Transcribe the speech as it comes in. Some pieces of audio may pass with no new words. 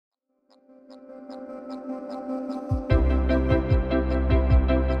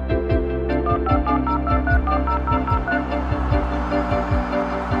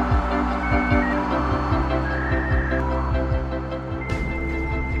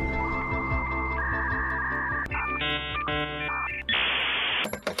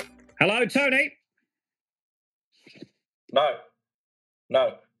Hello, Tony. No,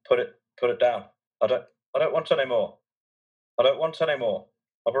 put it down. I don't want any more. I don't want any more.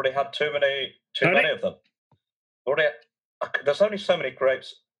 I've already had too many of them. There's only so many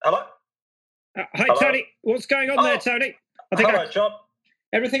grapes. Hello? Hi, Hello? Tony. What's going on there, Tony? Hello, John.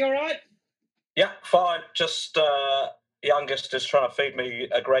 Everything all right? Yeah, fine. Just youngest is trying to feed me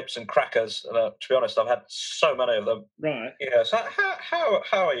grapes and crackers. To be honest, I've had so many of them. Right. Yeah. So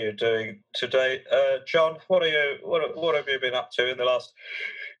how are you doing today, John? What have you been up to in the last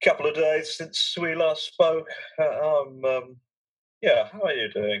couple of days since we last spoke? Yeah. How are you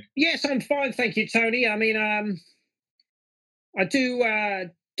doing? Yes, I'm fine, thank you, Tony. I mean, I do.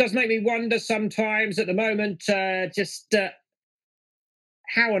 Does make me wonder sometimes at the moment, just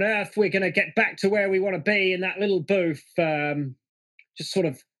how on earth we're going to get back to where we want to be in that little booth, just sort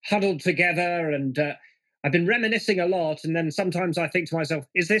of huddled together. And I've been reminiscing a lot, and then sometimes I think to myself,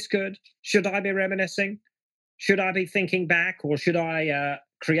 "Is this good? Should I be reminiscing? Should I be thinking back, or should I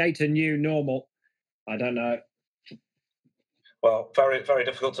create a new normal?" I don't know. Well, very, very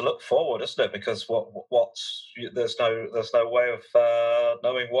difficult to look forward, isn't it? Because there's no way of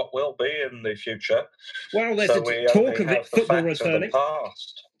knowing what will be in the future. Well, there's talk of football returning. Of the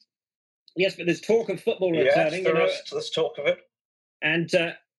past. Yes, but there's talk of football returning. Yes, there's talk of it. And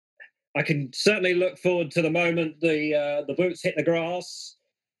I can certainly look forward to the moment the boots hit the grass,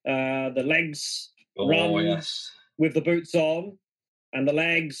 the legs run with the boots on, and the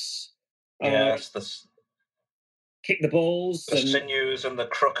legs kick the balls. The sinews and the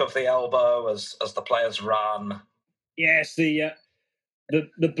crook of the elbow as the players run. Yes, the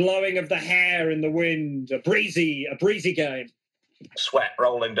blowing of the hair in the wind, a breezy game. Sweat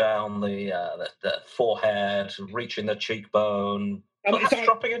rolling down the forehead, reaching the cheekbone, perhaps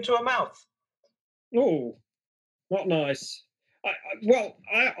dropping into a mouth. Oh, not nice.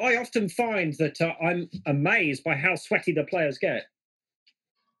 I often find that I'm amazed by how sweaty the players get.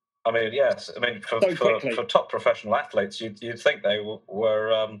 I mean, yes. I mean, for top professional athletes, you'd think they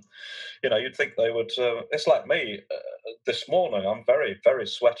were, you'd think they would. It's like me this morning. I'm very, very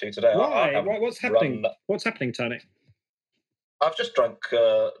sweaty today. Why? What's happening? What's happening, Tony? I've just drunk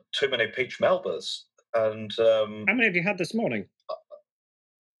too many peach Melbas, and how many have you had this morning?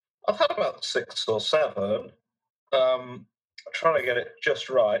 I've had about 6 or 7. I'm trying to get it just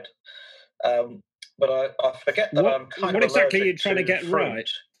right, but I forget that I'm kind of allergic to fruit. What exactly are you trying to get right?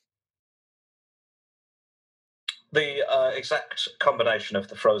 The exact combination of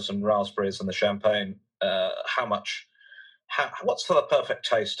the frozen raspberries and the champagne. What's the perfect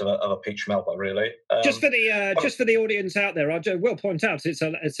taste of a peach Melba, really? Just for the audience out there, I will point out it's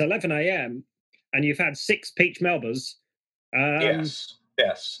 11 a.m. and you've had 6 peach Melbas. Yes.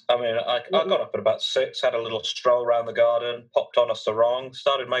 I mean, I got up at about 6, had a little stroll around the garden, popped on a sarong,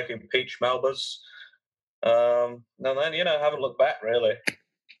 started making peach Melbas. And then haven't looked back really.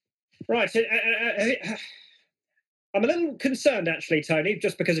 Right. I'm a little concerned, actually, Tony,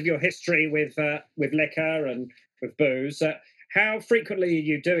 just because of your history with liquor and with booze. How frequently are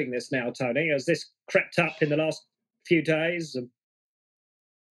you doing this now, Tony? Has this crept up in the last few days?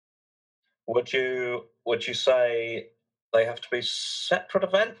 Would you say they have to be separate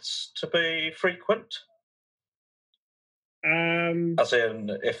events to be frequent? As in,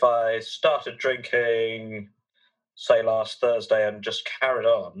 if I started drinking, say, last Thursday and just carried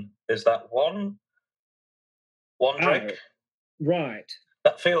on, is that one drink? Right.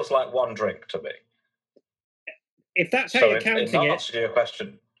 That feels like one drink to me. If that's how you're counting it... In answer to your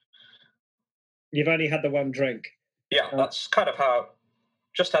question... You've only had the one drink. Yeah, that's kind of how...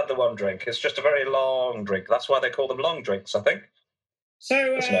 Just had the one drink. It's just a very long drink. That's why they call them long drinks, I think.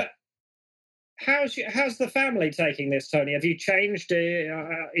 So, how's the family taking this, Tony? Have you changed?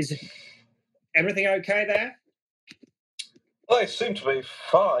 Is everything okay there? They seem to be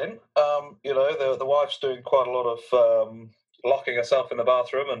fine. The wife's doing quite a lot of locking herself in the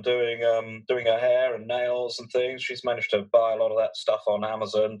bathroom and doing her hair and nails and things. She's managed to buy a lot of that stuff on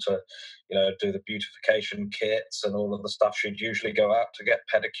Amazon to, do the beautification kits and all of the stuff. She'd usually go out to get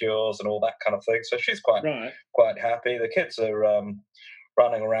pedicures and all that kind of thing. So she's quite happy. The kids are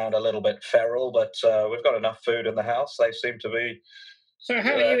running around a little bit feral, but we've got enough food in the house. They seem to be. So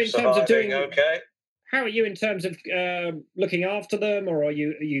how are you in terms of doing? Okay. How are you in terms of looking after them, or are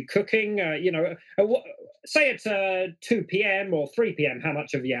you cooking? Say it's 2 p.m. or 3 p.m. How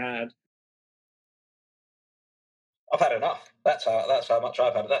much have you had? I've had enough. That's how much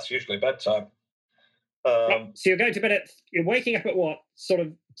I've had. That's usually bedtime. Right. So you're going to bed you're waking up at what, sort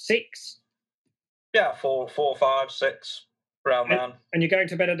of 6? Yeah, 4, 5, 6, around then. And you're going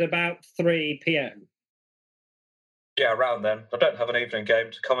to bed at about 3 p.m. Yeah, around then. I don't have an evening game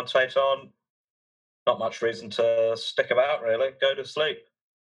to commentate on. Not much reason to stick about, really. Go to sleep.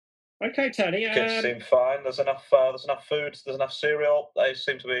 Okay, Tony. Kids seem fine. There's enough food. There's enough cereal. They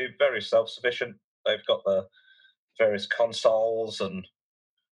seem to be very self-sufficient. They've got the various consoles and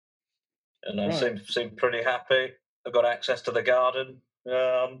right. seem pretty happy. They've got access to the garden.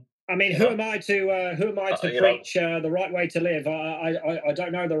 I mean, who am I to preach the right way to live? I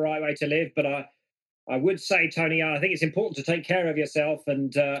don't know the right way to live, but I would say, Tony, I think it's important to take care of yourself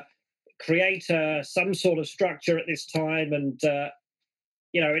and create some sort of structure at this time. And a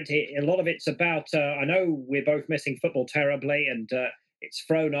lot of it's about. I know we're both missing football terribly, and it's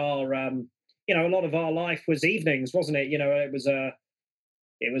thrown our. A lot of our life was evenings, wasn't it? It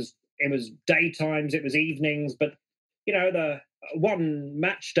was daytimes, it was evenings, but the one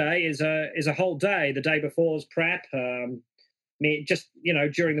match day is a whole day. The day before is prep. During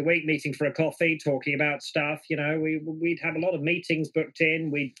the week, meeting for a coffee, talking about stuff. We'd have a lot of meetings booked in.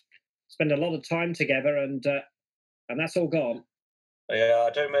 We'd spend a lot of time together, and that's all gone. Yeah, I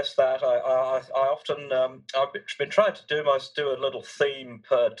do miss that. I often I've been trying to do a little theme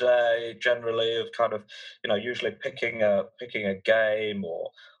per day, generally of kind of usually picking a game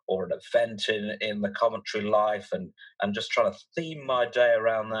or an event in the commentary life and just trying to theme my day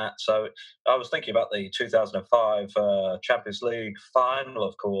around that. So I was thinking about the 2005 Champions League final,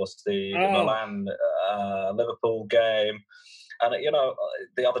 of course, the Milan Liverpool game. And,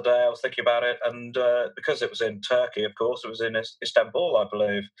 the other day I was thinking about it, and because it was in Turkey, of course, it was in Istanbul, I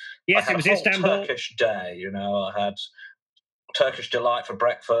believe. Yes, it was Istanbul. Turkish day, I had Turkish delight for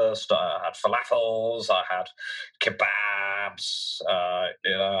breakfast. I had falafels. I had kebabs. I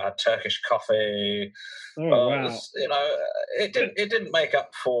had Turkish coffee. Oh wow! It didn't make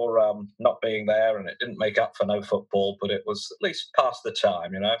up for not being there, and it didn't make up for no football, but it was at least past the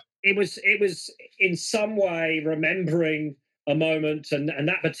time. It was in some way remembering a moment, and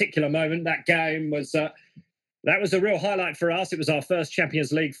that particular moment, that game was that was a real highlight for us. It was our first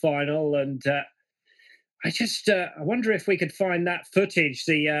Champions League final, and I wonder if we could find that footage,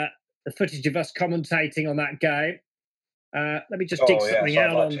 the footage of us commentating on that game. Let me just dig something out.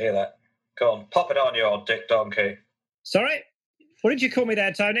 I'd like to hear that. Go on, pop it on, you old dick donkey. Sorry, what did you call me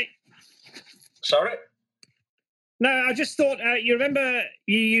there, Tony? Sorry. No, I just thought, you remember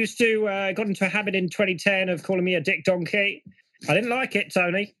you used to got into a habit in 2010 of calling me a dick donkey. I didn't like it,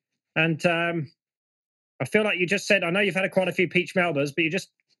 Tony. And I feel like you just said, I know you've had quite a few peach Melbas, but you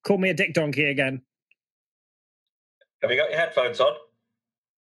just called me a dick donkey again. Have you got your headphones on?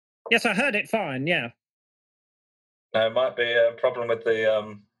 Yes, I heard it fine, yeah. No, it might be a problem with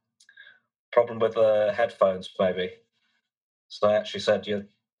the headphones, maybe. So I actually said, you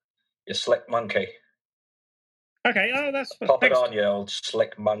slick monkey. Okay, that's... Pop it on, you old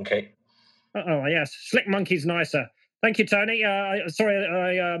slick monkey. Oh, yes, slick monkey's nicer. Thank you, Tony.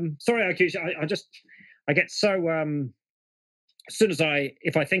 Sorry, Accuse. I get so... as soon as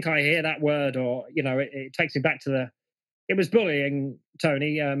if I think I hear that word, or, it takes me back to it was bullying,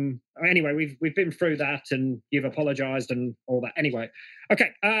 Tony. Anyway, we've been through that, and you've apologised and all that. Anyway,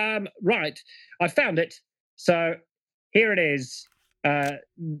 okay, right. I found it. So here it is.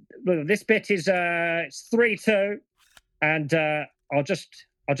 This bit is it's 3-2, and I'll just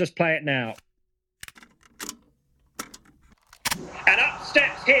play it now. And up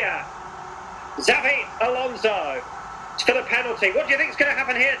steps here Xabi Alonso for the penalty. What do you think is going to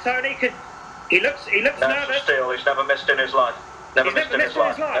happen here, Tony? He looks nervous. Still, he's never missed in his life. Never missed in his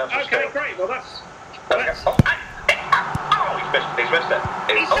life. Okay, great. Well, that's... Oh, he's missed it.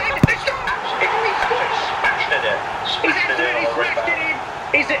 He saved it. He smashed it in. He's absolutely smashed it in.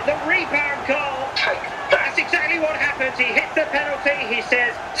 Is it the rebound goal? That's exactly what happens. He hits the penalty. He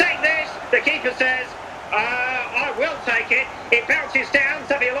says, take this. The keeper says, I will take it. It bounces down.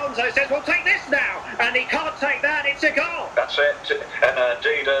 Xabi Alonso says, well, take this now. And he can't take that. It's a goal. That's it. And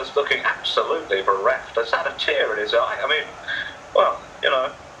Dida's looking absolutely bereft. Has had a tear in his eye. I mean, well,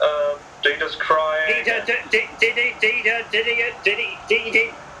 Dida's crying. Did he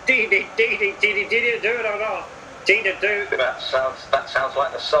do it or not? That sounds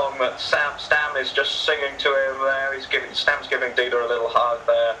like the song that Stam is just singing to him there. Stam's giving Dida a little hug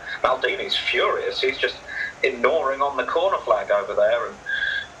there. Maldini's furious. He's just ignoring on the corner flag over there, and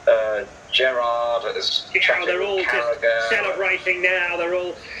Gerrard is chatting they're all with Carragher. Just celebrating now.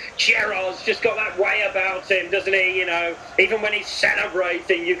 Gerrard's just got that way about him, doesn't he? Even when he's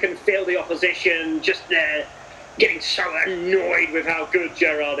celebrating, you can feel the opposition just there, getting so annoyed with how good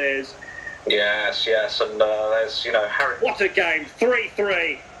Gerrard is. Yes, and there's, Harry... What a game,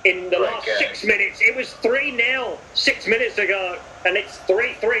 3-3 in the last 6 minutes. It was 3-0 6 minutes ago. And it's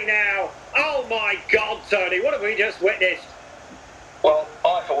 3-3 now. Oh, my God, Tony, what have we just witnessed? Well,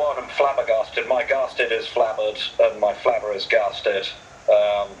 I, for one, am flabbergasted. My gasted is flabbered, and my flabber is gasted.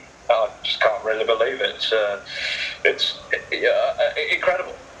 I just can't really believe it. It's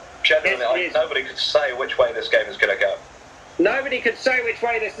incredible. Genuinely, Yes, nobody could say which way this game is going to go. Nobody could say which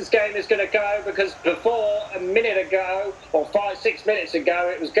way this game is going to go, because before, a minute ago, or 5-6 minutes ago,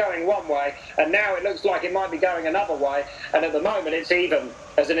 it was going one way, and now it looks like it might be going another way, and at the moment it's even,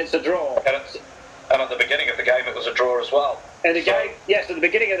 as in it's a draw. And at the beginning of the game, it was a draw as well. At the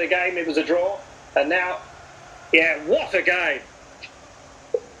beginning of the game, it was a draw, and now, what a game!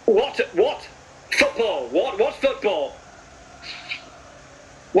 What football? What football?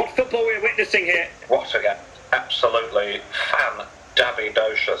 What football we're witnessing here? What a game! Absolutely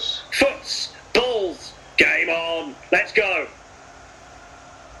fan-davidocious. Foots, balls, game on! Let's go!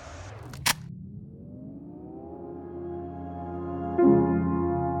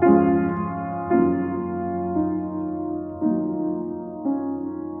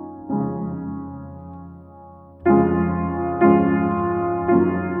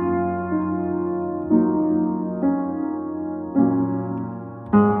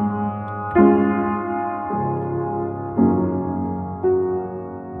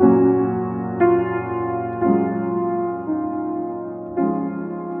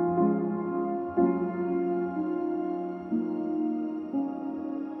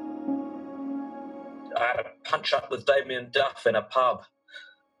 Punch up with Damien Duff in a pub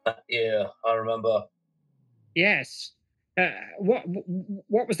that year, I remember. Yes. What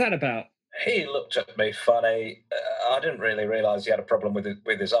was that about? He looked at me funny. I didn't really realise he had a problem with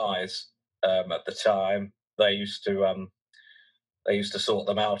his eyes at the time. They used to sort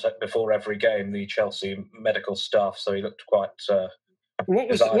them out before every game, the Chelsea medical staff. So he looked quite. What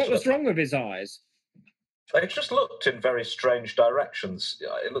was wrong with his eyes? They just looked in very strange directions.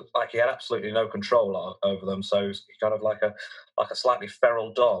 It looked like he had absolutely no control over them. So he was kind of like a slightly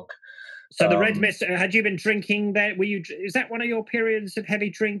feral dog. So the red mist. Had you been drinking? There, were you? Is that one of your periods of heavy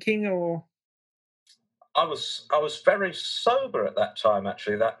drinking, or? I was very sober at that time.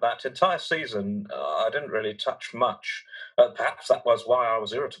 Actually, that entire season, I didn't really touch much. Perhaps that was why I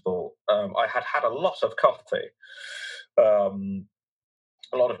was irritable. I had a lot of coffee.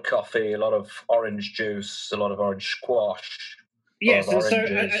 A lot of coffee, a lot of orange juice, a lot of orange squash. Yes,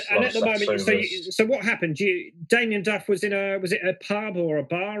 and at the moment, so what happened? Damien Duff was in was it a pub or a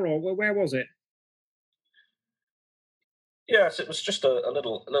bar, or where was it? Yes, it was just a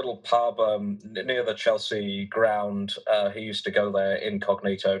little pub near the Chelsea ground. He used to go there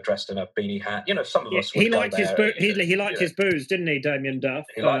incognito, dressed in a beanie hat. You know, some of us would go there. He liked his booze, didn't he, Damien Duff?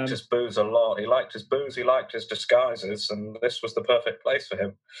 He liked his booze a lot. He liked his booze. He liked his disguises, and this was the perfect place for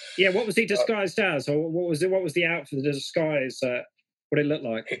him. Yeah, what was he disguised as, or what was the outfit, the disguise? What did it look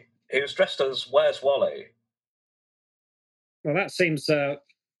like? He was dressed as Where's Wally? Well, that seems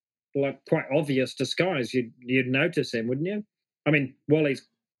like quite obvious disguise. You'd notice him, wouldn't you? I mean, Wally's,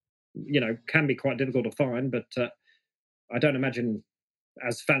 can be quite difficult to find, but I don't imagine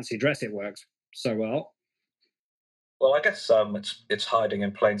as fancy dress it works so well. Well, I guess it's hiding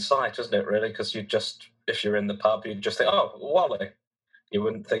in plain sight, isn't it? Really, because if you're in the pub, you'd just think, oh, Wally. You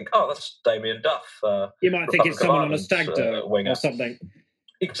wouldn't think, oh, that's Damien Duff. You might think it's someone on a stag do or something.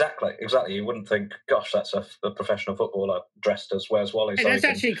 Exactly. You wouldn't think, gosh, that's a professional footballer dressed as Where's Wally. And that's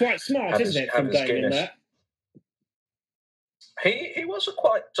actually quite smart, isn't it, from Damien? That he was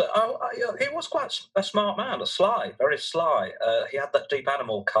quite a smart man, very sly. He had that deep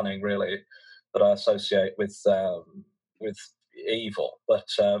animal cunning, really, that I associate with evil, but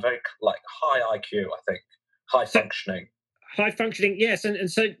very high IQ, I think, high functioning. High functioning, yes.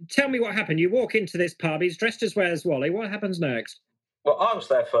 And so tell me what happened. You walk into this pub, he's dressed as Where's Wally. What happens next? Well, I was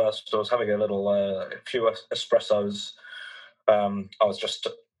there first. I was having a few espressos.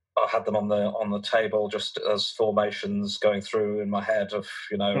 I had them on the table just as formations going through in my head of,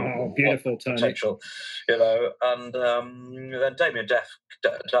 oh, beautiful potential, and then Damien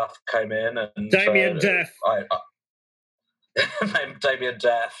Duff came in. And Damien Duff. Damien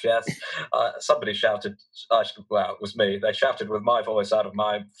Duff, yes. Somebody shouted, it was me. They shouted with my voice out of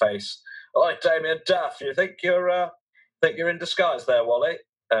my face, "Oi, Damien Duff, you think you're in disguise there, Wally?"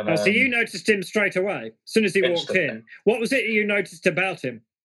 And, so you noticed him straight away, as soon as he walked in. What was it you noticed about him?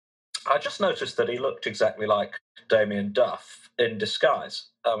 I just noticed that he looked exactly like Damien Duff in disguise.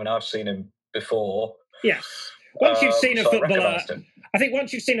 I mean, I've seen him before. Yes. Once you've seen a footballer, I think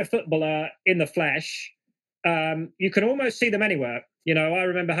once you've seen a footballer in the flesh, you can almost see them anywhere. I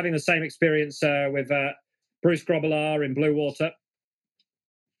remember having the same experience with Bruce Grobbelaar in Blue Water.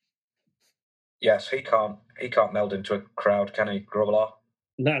 Yes, he can't can't meld into a crowd, can he, Grobbelaar?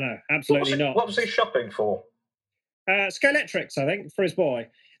 No, absolutely not. What was he shopping for? Scalextrics, I think, for his boy.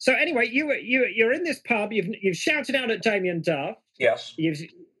 So anyway, you're in this pub. You've shouted out at Damien Duff. Yes. You've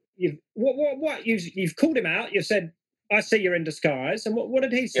called him out. You've said, "I see you're in disguise." And what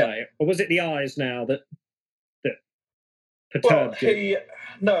did he say? Yeah. Or was it the eyes now that perturbed you?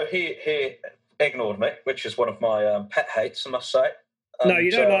 He ignored me, which is one of my pet hates, I must say. No,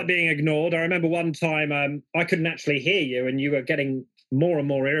 you don't like being ignored. I remember one time I couldn't actually hear you, and you were getting more and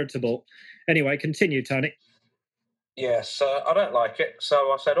more irritable. Anyway, continue, Tony. Yes, I don't like it.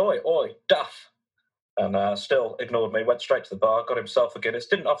 So I said, "Oi, Duff," and still ignored me. Went straight to the bar, got himself a Guinness.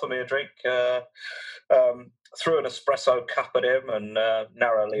 Didn't offer me a drink. Threw an espresso cup at him and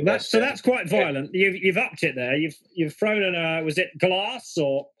narrowly missed him. That's quite violent. You've upped it there. You've thrown an was it glass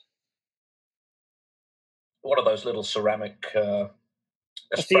or one of those little ceramic espresso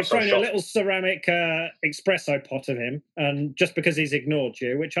so you've thrown shots. a little ceramic espresso pot at him, and just because he's ignored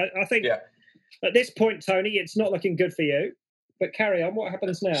you, which I think at this point, Tony, it's not looking good for you. But carry on. What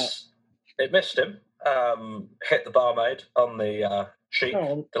happens now? It missed him. Hit the barmaid on the cheek,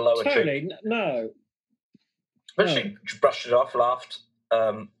 the lower Tony, cheek. No. But she brushed it off, laughed.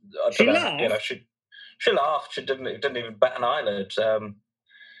 She laughed? You know, she laughed. She didn't even bat an eyelid.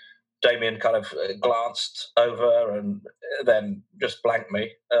 Damien kind of glanced over and then just blanked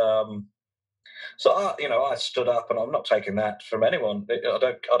me. So I stood up, and I'm not taking that from anyone. I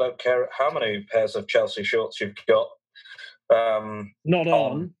don't care how many pairs of Chelsea shorts you've got. Not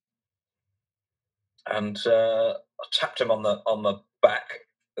on. And I tapped him on the back,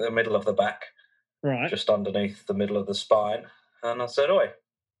 the middle of the back, right, just underneath the middle of the spine, and I said, "Oi,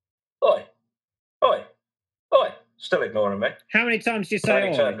 oi, oi, oi!" Still ignoring me. How many times do you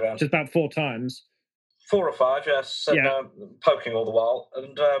say oi? Turned around. Just about 4 times. 4 or 5, yes. And, poking all the while,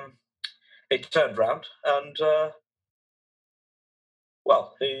 and he turned round, and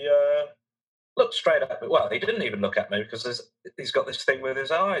he looked straight at me. Well, he didn't even look at me because he's got this thing with his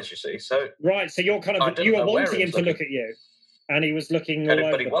eyes, you see. So right, so you're you were wanting him to look at you, and he was looking all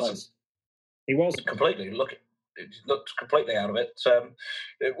over the place. He wasn't completely looking. He looked completely out of it,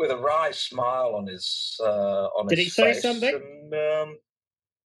 with a wry smile on his Did he say something? And,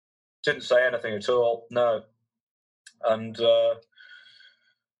 didn't say anything at all. No. And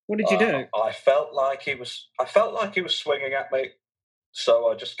what did you do? I felt like he was swinging at me, so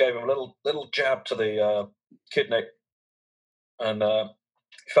I just gave him a little jab to the kidney, and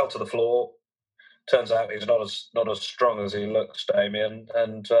he fell to the floor. Turns out he's not as strong as he looks, Damien,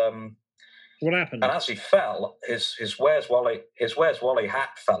 and. What happened? And as he fell, his Where's Wally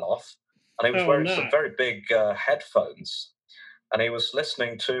hat fell off, and he was wearing some very big headphones, and he was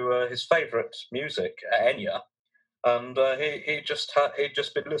listening to his favourite music, Enya, and he'd just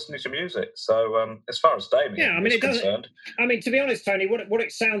been listening to music. So as far as Damien is concerned, to be honest, Tony, what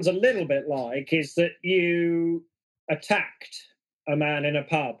it sounds a little bit like is that you attacked a man in a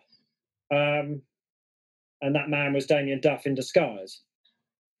pub, and that man was Damien Duff in disguise.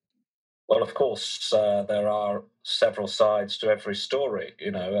 Well, of course, there are several sides to every story.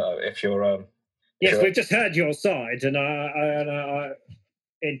 You know, if you're we've just heard your side, and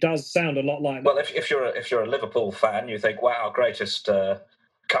it does sound a lot like. Well, if you're a Liverpool fan, you think, "Wow, greatest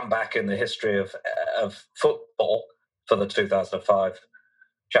comeback in the history of football for the 2005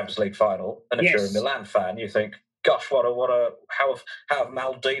 Champions League final." And if you're a Milan fan, you think, "Gosh, how have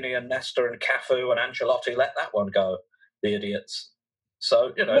Maldini and Nesta and Cafu and Ancelotti let that one go? The idiots."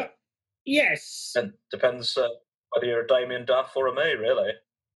 So you know. Well, yes. It depends whether you're a Damien Duff or a me, really.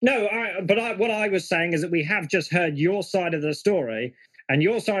 No, what I was saying is that we have just heard your side of the story, and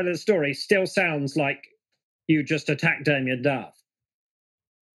your side of the story still sounds like you just attacked Damien Duff.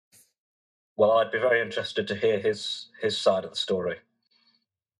 Well, I'd be very interested to hear his side of the story.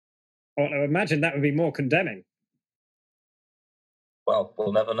 I imagine that would be more condemning. Well,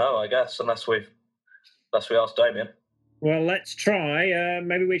 we'll never know, I guess, unless we ask Damien. Well, let's try.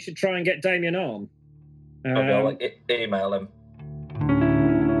 Maybe we should try and get Damien on. I'll email him.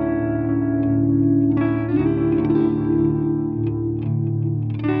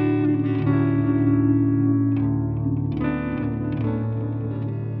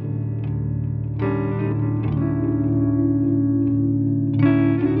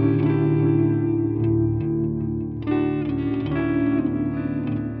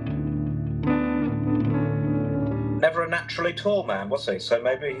 Never a naturally tall man, was he? So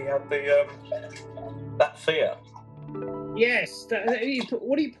maybe he had that fear. Yes.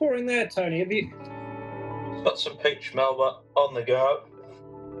 What are you pouring there, Tony? Have you got some peach Melba on the go?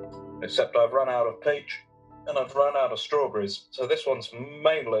 Except I've run out of peach and I've run out of strawberries. So this one's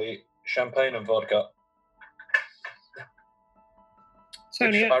mainly champagne and vodka.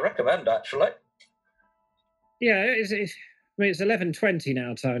 Tony, which I recommend, actually. Yeah, it's 11:20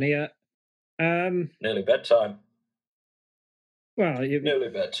 now, Tony. Nearly bedtime. Well, nearly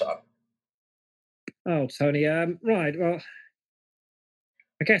bedtime. Oh, Tony. Right. Well,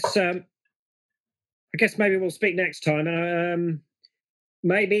 I guess maybe we'll speak next time.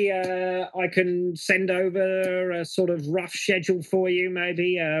 Maybe I can send over a sort of rough schedule for you,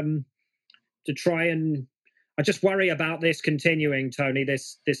 maybe to try and. I just worry about this continuing, Tony.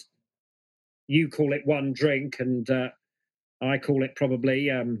 This you call it one drink, and I call it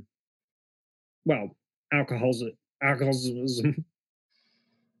probably well, alcoholism.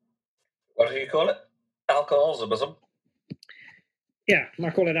 What do you call it? Alcoholism. Yeah, I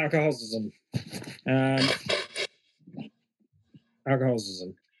call it alcoholism.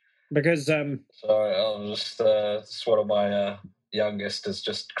 Alcoholism. Because sorry, I'll just one of my youngest has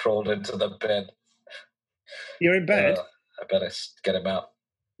just crawled into the bed. You're in bed? I better get him out.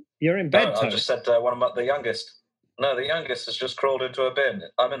 You're in bed, No, I just said one of the youngest. No, the youngest has just crawled into a bin.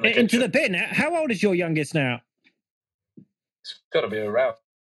 I'm in the kitchen. Into the bin? How old is your youngest now? It's got to be around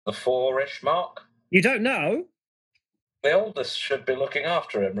the 4-ish mark. You don't know? The oldest should be looking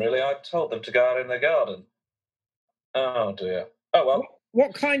after him, really. I told them to go out in the garden. Oh, dear. Oh, well.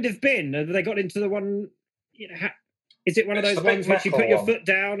 What kind of bin? Have they got into the one... is it one of those ones which you put your foot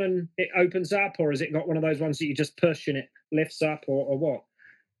down and it opens up, or has it got one of those ones that you just push and it lifts up, or what?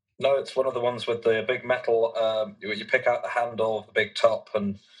 No, it's one of the ones with the big metal... you pick out the handle of the big top,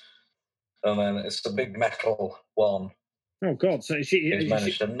 and then it's the big metal one. Oh, God. So he's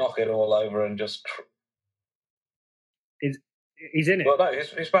managed to knock it all over and just... He's in it? Well, no,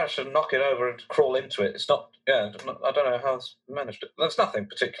 he's managed to knock it over and crawl into it. It's not... Yeah, I don't know how he's managed it. There's nothing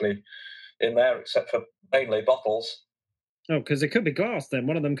particularly in there except for mainly bottles. Oh, because it could be glass then.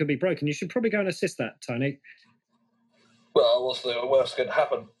 One of them could be broken. You should probably go and assist that, Tony. Well, what's the worst could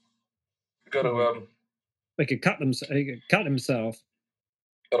happen? You've got to... He could cut himself.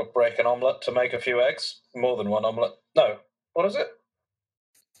 Got to break an omelette to make a few eggs. More than one omelette. No. What is it?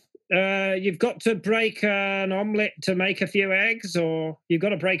 You've got to break an omelette to make a few eggs, or you've got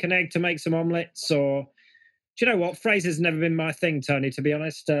to break an egg to make some omelettes, or... Do you know what? Phrases never been my thing, Tony, to be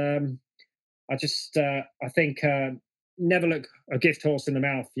honest. I think never look a gift horse in the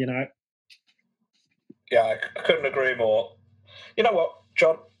mouth, you know. Yeah, I couldn't agree more. You know what,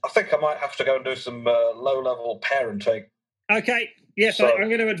 John? I think I might have to go and do some low-level parenting. Okay. Yes, so, I'm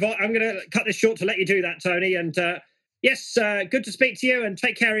going to cut this short to let you do that, Tony. And yes, good to speak to you, and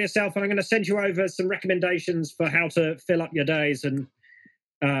take care of yourself. And I'm going to send you over some recommendations for how to fill up your days. And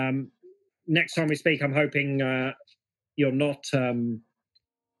next time we speak, I'm hoping you're not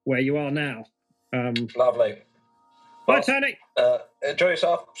where you are now. Lovely. Bye, Tony. Enjoy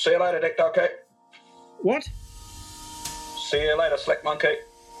yourself. See you later, Dick Donkey. What? See you later, Slick Monkey.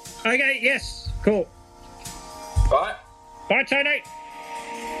 Okay, yes. Cool. Bye. Bye, Tony.